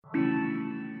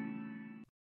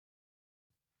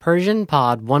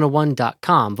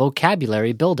PersianPod101.com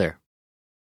Vocabulary Builder.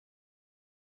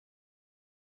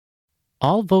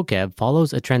 All vocab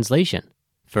follows a translation.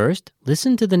 First,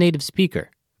 listen to the native speaker.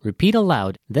 Repeat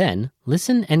aloud, then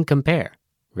listen and compare.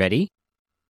 Ready?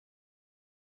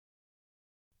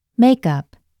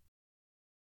 Makeup,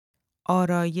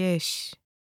 آرایش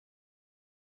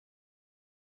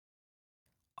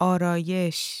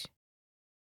آرایش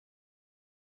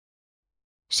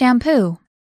shampoo,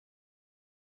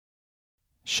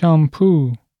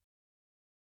 شامپو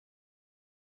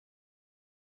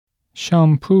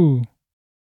شامپو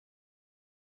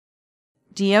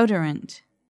deodorant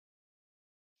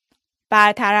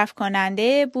برطرف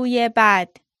کننده بوی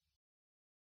بد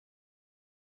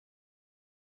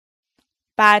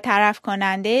برطرف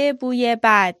کننده بوی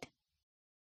بد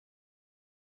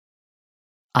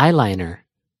Eyeliner,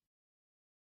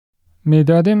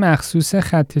 مداد مخصوص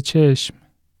خط چشم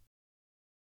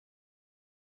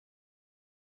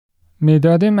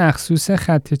مداد مخصوص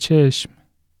خط چشم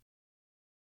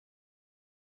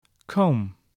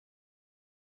comb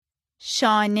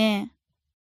شانه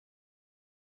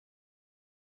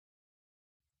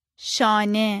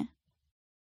شانه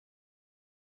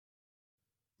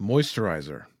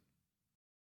moisturizer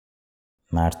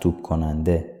مرطوب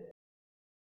کننده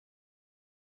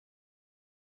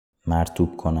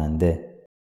مرطوب کننده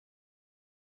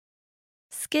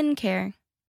skincare,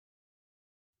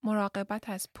 مراقبت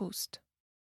از پوست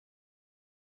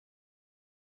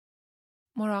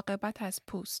مراقبت از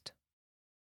پوست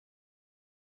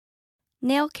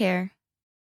nail care,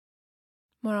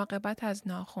 مراقبت از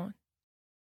ناخن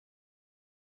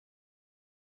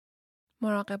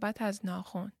مراقبت از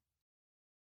ناخن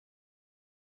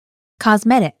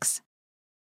cosmetics,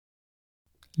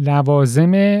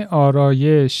 لوازم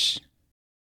آرایش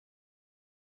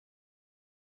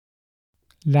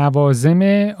لوازم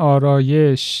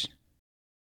آرایش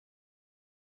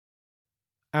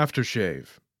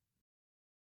aftershave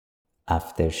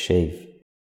افترشیو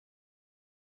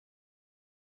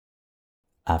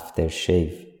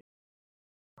افترشیو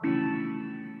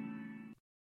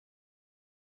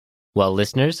Well,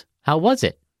 listeners, how was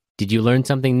it? Did you learn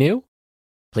something new?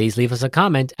 Please leave us a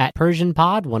comment at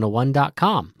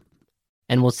PersianPod101.com.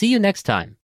 And we'll see you next time.